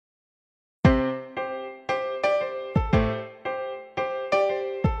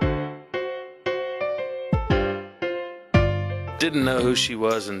Didn't know who she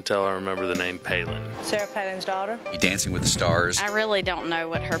was until I remember the name Palin. Sarah Palin's daughter. Dancing with the Stars. I really don't know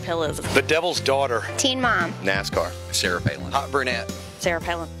what her pill is. The Devil's Daughter. Teen Mom. NASCAR. Sarah Palin. Hot Brunette. Sarah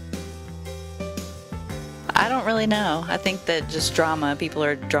Palin. I don't really know. I think that just drama, people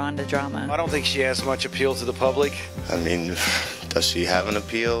are drawn to drama. I don't think she has much appeal to the public. I mean, does she have an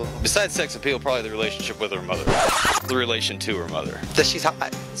appeal? Besides sex appeal, probably the relationship with her mother. The relation to her mother. That she's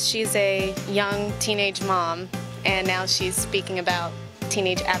hot. She's a young teenage mom, and now she's speaking about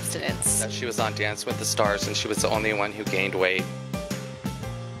teenage abstinence. She was on Dance with the Stars, and she was the only one who gained weight.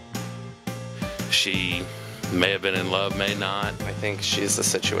 She may have been in love, may not. I think she's the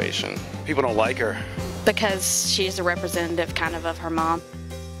situation. People don't like her. Because she's a representative kind of her mom.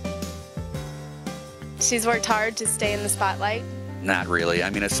 She's worked hard to stay in the spotlight. Not really.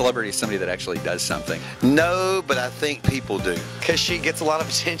 I mean, a celebrity is somebody that actually does something. No, but I think people do. Because she gets a lot of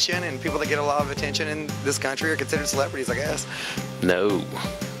attention, and people that get a lot of attention in this country are considered celebrities, I guess. No.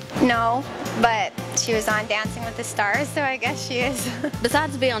 No, but she was on Dancing with the Stars, so I guess she is.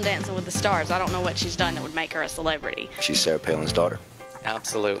 Besides being on Dancing with the Stars, I don't know what she's done that would make her a celebrity. She's Sarah Palin's daughter.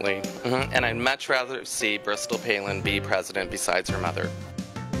 Absolutely. And I'd much rather see Bristol Palin be president besides her mother.